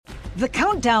The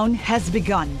countdown has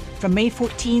begun. From May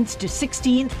 14th to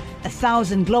 16th,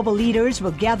 1,000 global leaders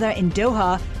will gather in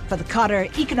Doha for the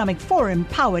Qatar Economic Forum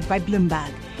powered by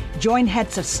Bloomberg. Join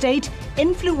heads of state,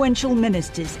 influential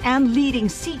ministers, and leading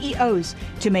CEOs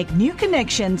to make new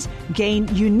connections,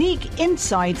 gain unique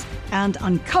insights, and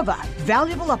uncover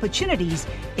valuable opportunities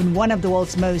in one of the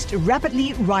world's most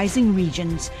rapidly rising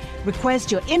regions.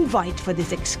 Request your invite for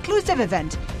this exclusive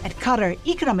event at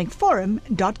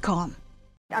QatarEconomicForum.com.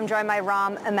 I'm joined by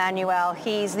Rahm Emanuel.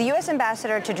 He's the U.S.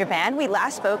 ambassador to Japan. We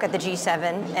last spoke at the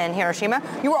G7 in Hiroshima.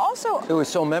 You were also... It was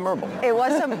so memorable. It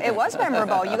was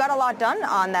memorable. You got a lot done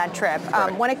on that trip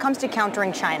when it comes to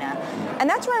countering China. And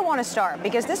that's where I want to start,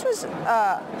 because this was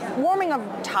warming of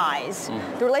ties.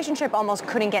 The relationship almost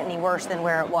couldn't get any worse than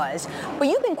where it was. But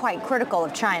you've been quite critical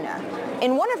of China.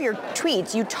 In one of your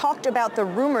tweets, you talked about the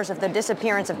rumors of the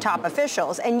disappearance of top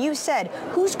officials, and you said,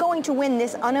 who's going to win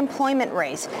this unemployment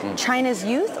race? China's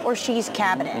youth or Xi's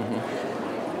cabinet?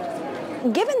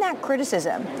 Given that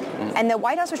criticism, and the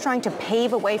White House was trying to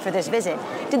pave a way for this visit,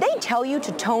 did they tell you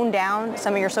to tone down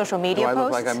some of your social media posts? Do I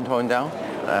look like I'm toned down?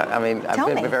 I've been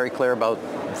very clear about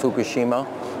Fukushima,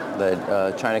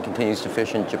 that China continues to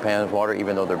fish in Japan's water,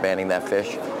 even though they're banning that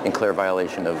fish in clear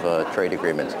violation of trade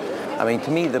agreements. I mean,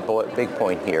 to me, the big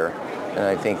point here, and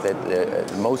I think that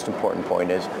the most important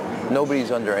point is, nobody's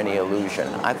under any illusion.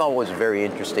 I thought what was very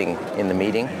interesting in the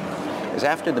meeting is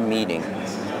after the meeting,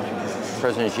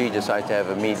 President Xi decided to have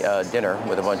a dinner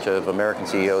with a bunch of American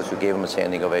CEOs who gave him a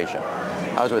standing ovation.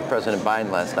 I was with President Biden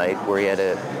last night, where he had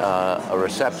a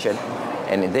reception,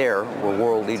 and there were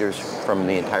world leaders from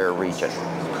the entire region.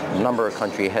 A number of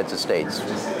country heads of states.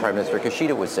 Prime Minister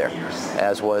Kishida was there,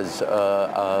 as was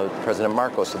President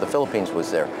Marcos of the Philippines was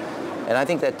there. And I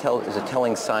think that is a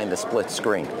telling sign, the split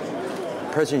screen.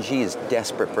 President Xi is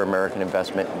desperate for American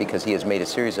investment because he has made a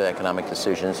series of economic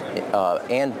decisions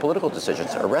and political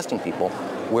decisions, arresting people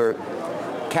where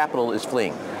capital is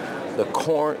fleeing. The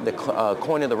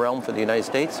coin of the realm for the United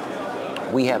States,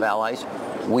 we have allies,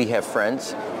 we have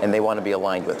friends, and they want to be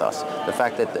aligned with us. The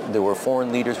fact that there were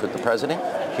foreign leaders with the president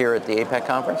here at the APEC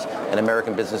conference and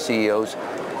American business CEOs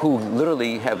who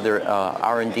literally have their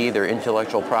R&D, their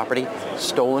intellectual property,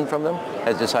 stolen from them,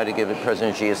 has decided to give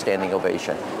President Xi a standing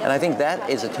ovation. And I think that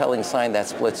is a telling sign, that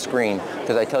split screen,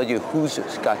 because I tell you who's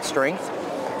got strength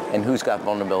and who's got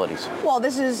vulnerabilities. Well,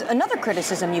 this is another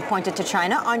criticism you pointed to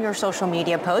China on your social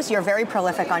media posts. You're very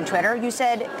prolific on Twitter. You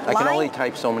said I can only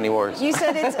type so many words. You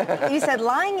said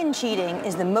lying and cheating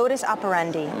is the modus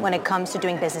operandi when it comes to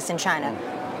doing business in China.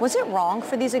 Was it wrong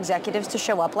for these executives to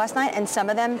show up last night, and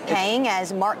some of them paying,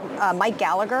 as Mike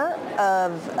Gallagher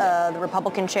of the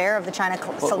Republican chair of the China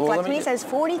Select Committee says,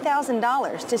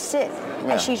 $40,000 to sit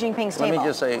at Xi Jinping's table? Let me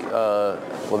just say,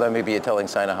 well, that may be a telling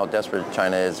sign of how desperate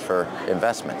China is for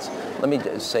investments. Let me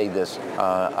say this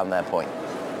on that point.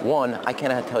 One, I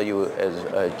cannot tell you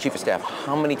as chief of staff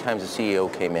how many times the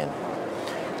CEO came in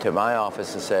to my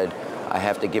office and said, I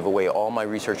have to give away all my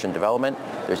research and development.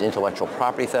 There's intellectual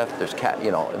property theft. There's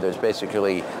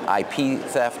basically IP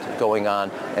theft going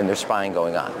on, and there's spying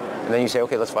going on. And then you say,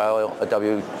 okay, let's file a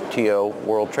WTO,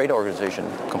 World Trade Organization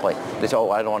complaint. They say,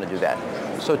 oh, I don't want to do that.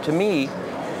 So to me,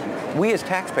 we as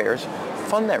taxpayers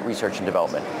fund that research and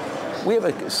development. We have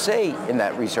a say in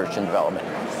that research and development.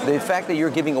 The fact that you're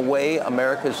giving away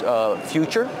America's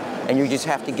future, and you just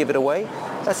have to give it away,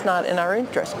 that's not in our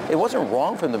interest. It wasn't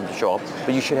wrong for them to show up,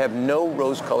 but you should have no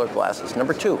rose-colored glasses.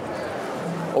 Number two,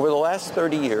 over the last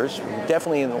 30 years,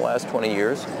 definitely in the last 20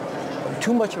 years,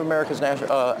 too much of America's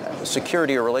national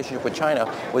security or relationship with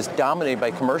China was dominated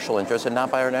by commercial interests and not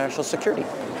by our national security.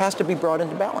 It has to be brought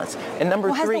into balance. And number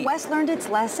three... Has the West learned its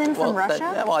lesson from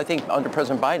Russia? Well, I think under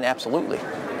President Biden, absolutely.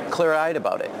 Clear-eyed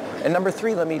about it. And number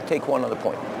three, let me take one other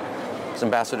point. As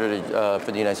ambassador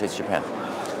for the United States to Japan.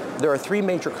 There are three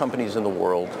major companies in the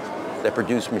world that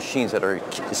produce machines that are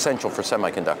essential for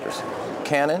semiconductors.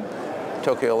 Canon,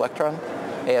 Tokyo Electron,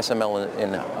 ASML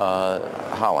in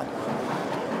Holland.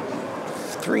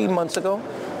 3 months ago,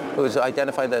 it was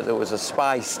identified that there was a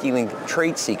spy stealing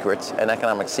trade secrets and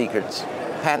economic secrets,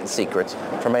 patent secrets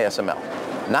from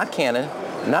ASML. Not Canon,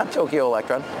 not Tokyo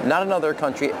Electron, not another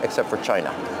country except for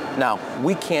China. Now,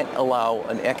 we can't allow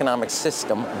an economic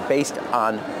system based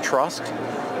on trust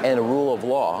and a rule of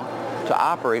law to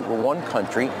operate where one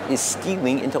country is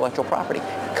stealing intellectual property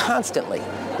constantly.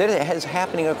 That is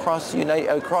happening across the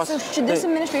United States. So should this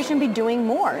administration be doing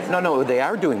more? No, they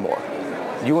are doing more.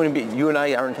 You and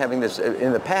I aren't having this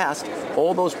in the past.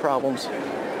 All those problems,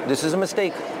 this is a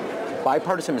mistake,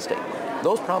 bipartisan mistake.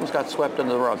 Those problems got swept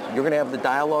under the rug. You're going to have the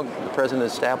dialogue the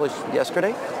president established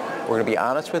yesterday. We're going to be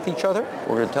honest with each other.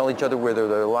 We're going to tell each other where there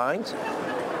are lines.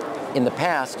 In the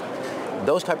past,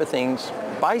 those type of things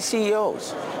by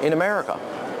CEOs in America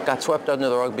got swept under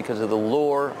the rug because of the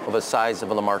lure of the size of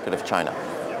the market of China.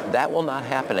 That will not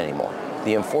happen anymore.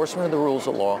 The enforcement of the rules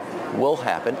of law will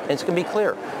happen, and it's going to be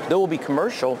clear. There will be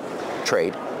commercial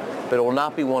trade, but it will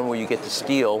not be one where you get to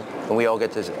steal and we all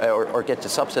get to, or get to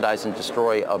subsidize and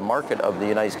destroy a market of the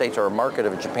United States or a market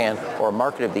of Japan or a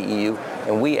market of the EU,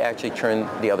 and we actually turn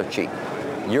the other cheek.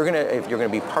 If you're going to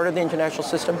be part of the international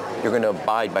system, you're going to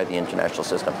abide by the international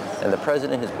system. And the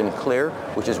president has been clear,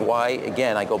 which is why,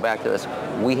 again, I go back to this,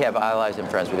 we have allies and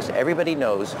friends, because everybody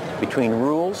knows between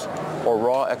rules or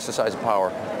raw exercise of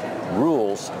power,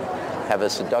 rules have a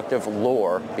seductive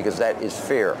lure because that is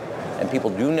fair. And people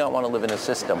do not want to live in a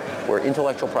system where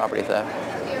intellectual property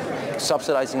theft,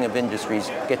 subsidizing of industries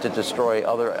get to destroy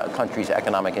other countries'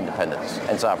 economic independence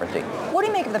and sovereignty. What do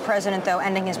you make of the president, though,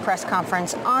 ending his press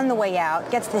conference on the way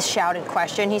out, gets this shouted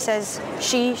question? He says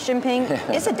Xi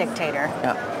Jinping is a dictator.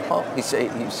 Yeah, well, he's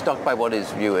stuck by what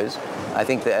his view is. I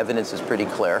think the evidence is pretty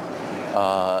clear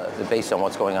based on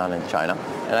what's going on in China.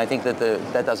 And I think that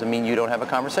that doesn't mean you don't have a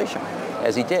conversation,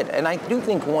 as he did. And I do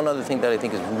think one other thing that I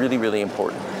think is really, really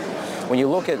important. When you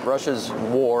look at Russia's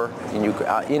war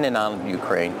in and on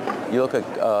Ukraine, you look at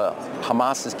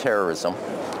Hamas's terrorism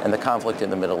and the conflict in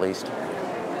the Middle East,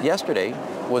 yesterday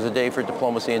was a day for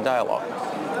diplomacy and dialogue.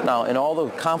 Now, in all the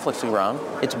conflicts around,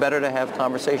 it's better to have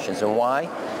conversations. And why?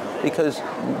 Because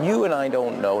you and I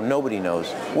don't know, nobody knows,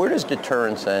 where does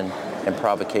deterrence end and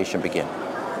provocation begin?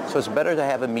 So it's better to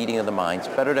have a meeting of the minds,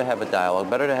 better to have a dialogue,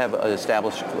 better to have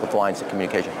established lines of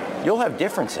communication. You'll have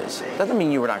differences. Doesn't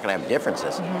mean you're not going to have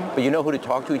differences, but you know who to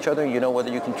talk to each other, you know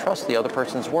whether you can trust the other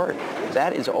person's word.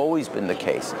 That has always been the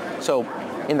case. So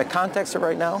in the context of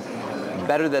right now,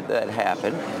 better that that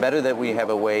happened, better that we have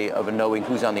a way of knowing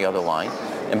who's on the other line,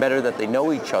 and better that they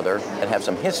know each other and have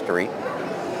some history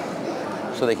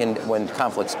so they can, when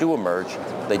conflicts do emerge,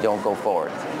 they don't go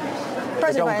forward.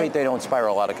 They don't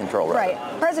spiral out of control. Right.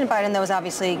 President Biden, though, is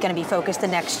obviously going to be focused the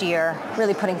next year,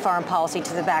 really putting foreign policy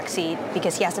to the backseat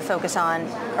because he has to focus on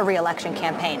a re-election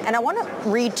campaign. And I want to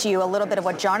read to you a little bit of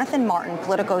what Jonathan Martin,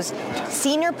 Politico's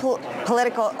senior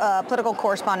political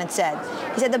correspondent, said.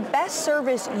 He said, the best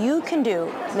service you can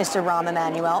do, Mr. Rahm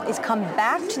Emanuel, is come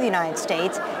back to the United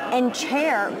States and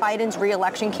chair Biden's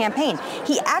re-election campaign.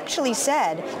 He actually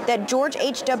said that George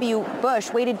H.W.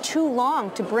 Bush waited too long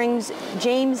to bring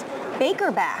James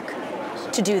Baker back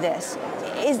to do this.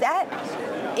 Is that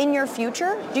in your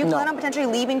future? Do you plan on potentially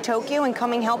leaving Tokyo and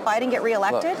coming help Biden get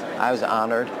reelected? Look, I was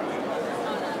honored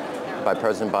by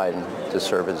President Biden to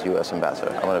serve as U.S.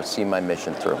 ambassador. I want to see my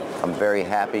mission through. I'm very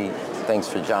happy. Thanks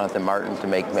for Jonathan Martin to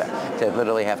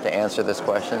literally have to answer this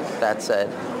question. That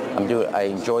said, I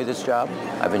enjoy this job.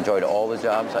 I've enjoyed all the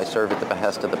jobs. I serve at the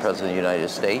behest of the President of the United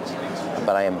States,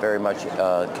 but I am very much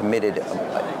committed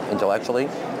intellectually,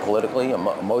 politically,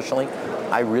 emotionally.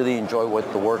 I really enjoy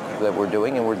the work that we're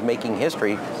doing, and we're making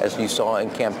history, as you saw in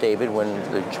Camp David when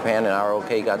Japan and ROK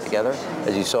got together.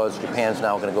 As you saw, Japan's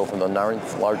now going to go from the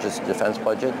 9th largest defense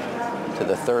budget to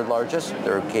the 3rd largest.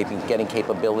 They're getting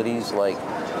capabilities like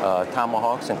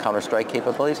Tomahawks and counter-strike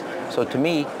capabilities. So to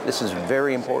me, this is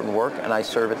very important work, and I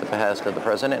serve at the behest of the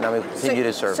president, and I'm going to continue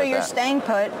to serve. So you're staying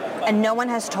put, and no one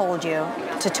has told you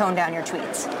to tone down your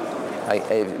tweets?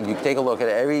 If you take a look at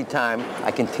it, every time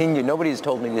I continue, nobody has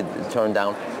told me to tone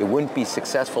down. It wouldn't be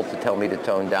successful to tell me to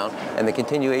tone down. And the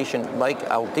continuation,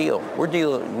 we're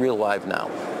dealing real live now.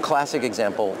 Classic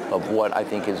example of what I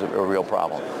think is a real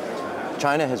problem.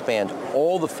 China has banned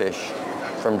all the fish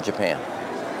from Japan,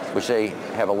 which they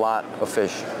have a lot of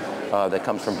fish that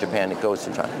comes from Japan that goes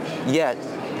to China. Yet,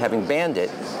 having banned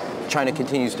it, China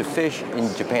continues to fish in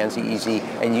Japan's EEZ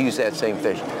and use that same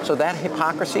fish. So that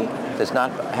hypocrisy does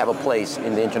not have a place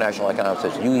in the international economic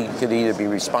system. You could either be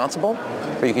responsible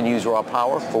or you can use raw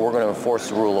power, but we're going to enforce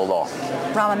the rule of law.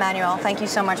 Rahm Emanuel, thank you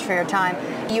so much for your time.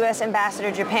 U.S. Ambassador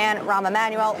to Japan, Rahm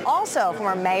Emanuel, also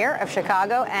former mayor of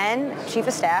Chicago and chief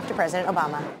of staff to President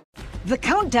Obama. The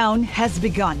countdown has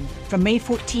begun. From May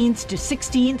 14th to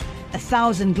 16th,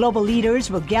 1,000 global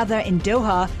leaders will gather in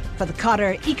Doha for the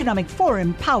Qatar Economic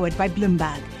Forum powered by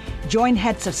Bloomberg. Join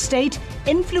heads of state,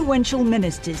 influential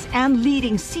ministers, and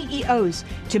leading CEOs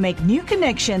to make new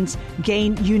connections,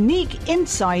 gain unique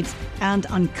insights, and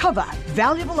uncover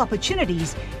valuable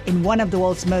opportunities in one of the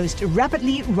world's most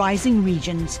rapidly rising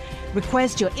regions.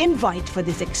 Request your invite for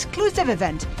this exclusive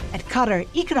event at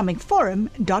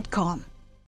QatarEconomicForum.com.